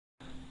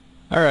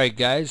Alright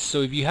guys, so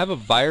if you have a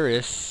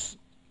virus,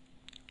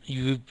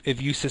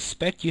 if you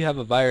suspect you have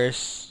a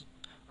virus,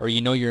 or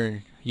you know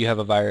you have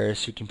a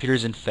virus, your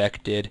computer's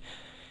infected,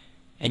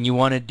 and you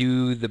want to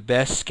do the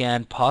best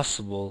scan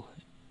possible,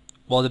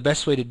 well, the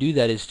best way to do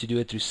that is to do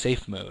it through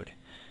safe mode.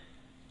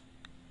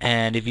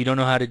 And if you don't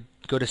know how to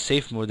go to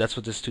safe mode, that's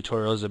what this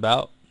tutorial is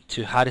about,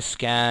 to how to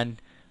scan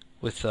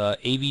with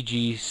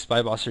AVG,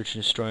 Spybot Search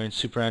and Destroy, and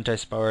Super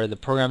Anti-Spyware, the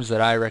programs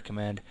that I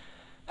recommend,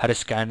 how to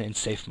scan in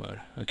safe mode.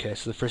 Okay,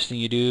 so the first thing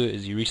you do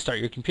is you restart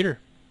your computer.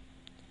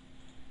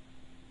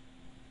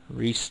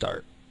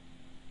 Restart.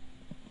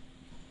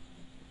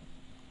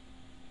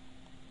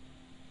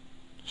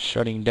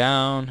 Shutting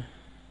down.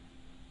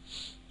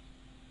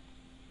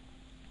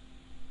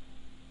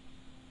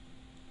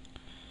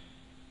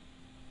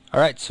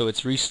 Alright, so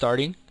it's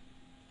restarting.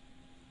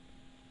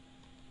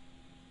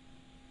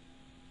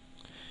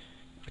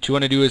 What you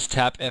want to do is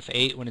tap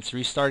F8 when it's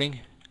restarting.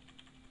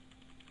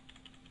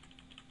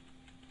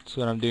 That's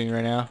what I'm doing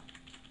right now.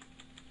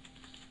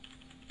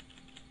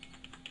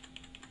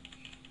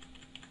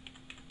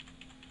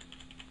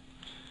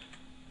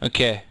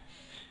 Okay,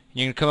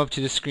 you're going to come up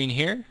to the screen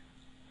here.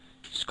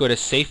 Just go to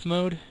safe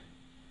mode.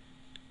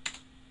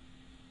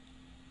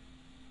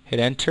 Hit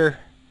enter.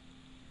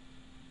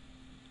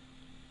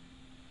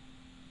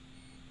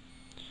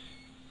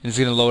 And it's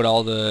going to load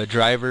all the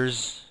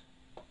drivers.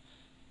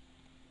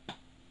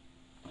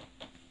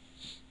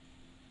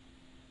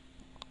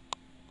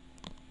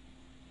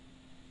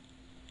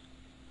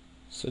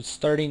 So it's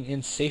starting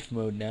in safe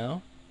mode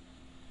now.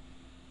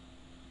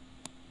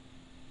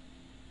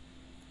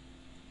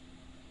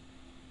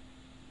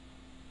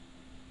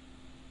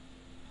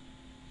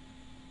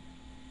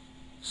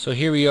 So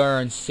here we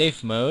are in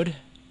safe mode.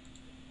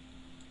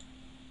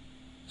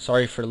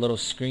 Sorry for the little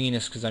screen,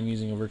 it's because I'm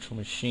using a virtual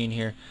machine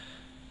here.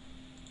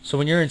 So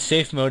when you're in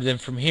safe mode, then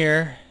from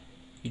here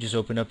you just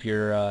open up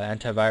your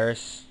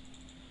antivirus,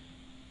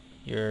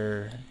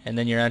 and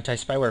then your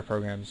anti-spyware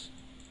programs.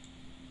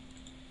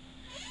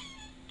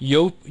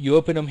 You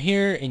open them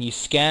here and you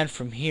scan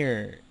from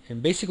here.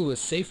 And basically what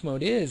safe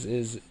mode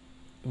is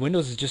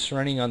Windows is just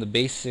running on the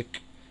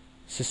basic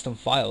system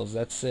files.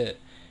 That's it.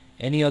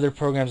 Any other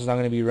programs is not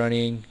going to be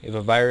running. If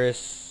a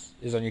virus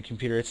is on your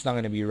computer, it's not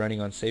going to be running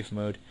on safe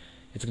mode.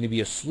 It's going to be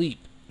asleep.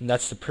 And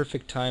that's the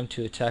perfect time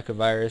to attack a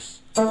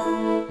virus,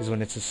 is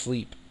when it's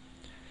asleep.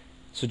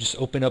 So just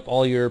open up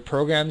all your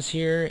programs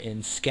here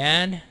and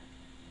scan.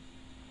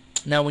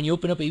 Now when you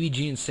open up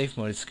AVG in safe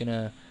mode, it's going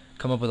to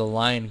come up with a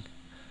line,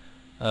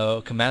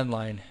 command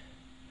line.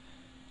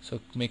 So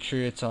make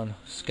sure it's on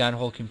scan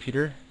whole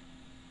computer.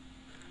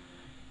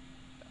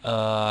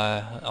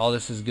 All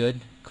this is good.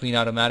 Clean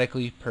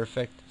automatically.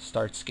 Perfect.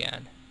 Start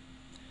scan.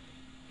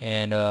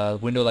 And a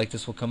window like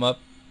this will come up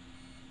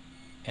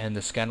and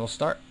the scan will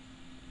start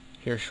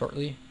here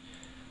shortly.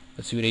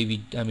 Let's see what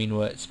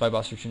what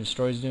Spybot Search and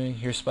Destroy is doing.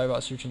 Here's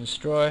Spybot Search and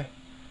Destroy.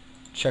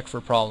 Check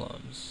for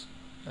problems.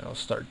 And I'll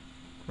start.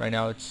 Right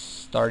now it's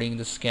starting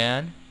the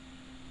scan.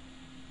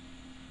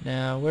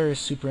 Now where is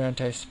Super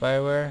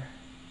Anti-Spyware?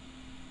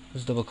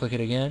 Let's double click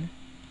it again.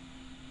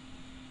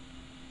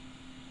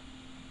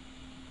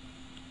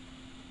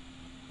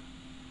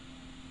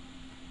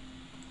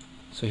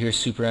 So here's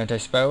Super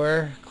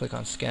Anti-Spyware. Click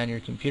on scan your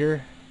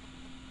computer.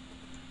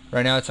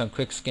 Right now it's on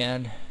quick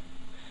scan.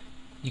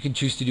 You can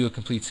choose to do a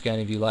complete scan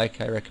if you like.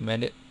 I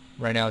recommend it.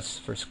 Right now it's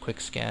for quick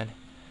scan.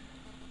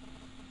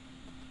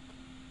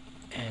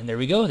 And there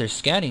we go. They're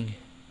scanning.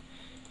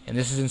 And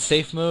this is in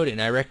safe mode,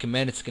 and I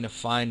recommend it's going to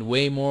find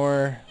way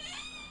more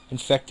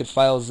infected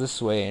files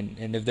this way.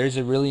 And if there's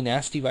a really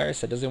nasty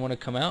virus that doesn't want to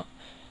come out,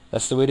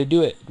 that's the way to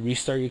do it.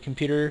 Restart your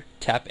computer,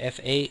 tap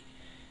F8,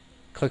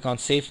 click on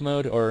safe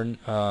mode, or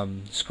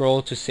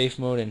scroll to safe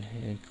mode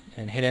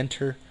and hit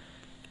enter,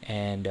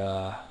 and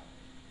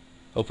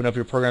open up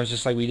your programs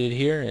just like we did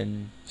here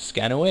and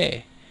scan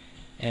away.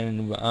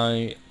 And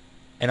I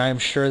am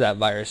sure that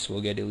virus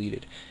will get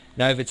deleted.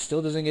 Now if it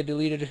still doesn't get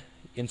deleted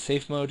in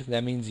safe mode,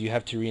 that means you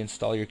have to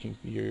reinstall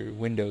your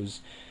Windows.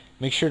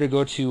 Make sure to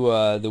go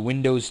to the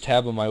Windows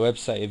tab on my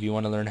website if you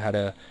want to learn how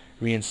to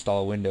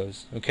reinstall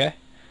Windows. Okay?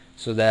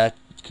 So that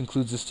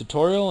concludes this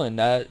tutorial, and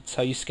that's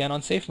how you scan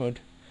on safe mode.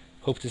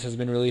 Hope this has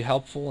been really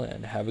helpful,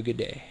 and have a good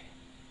day.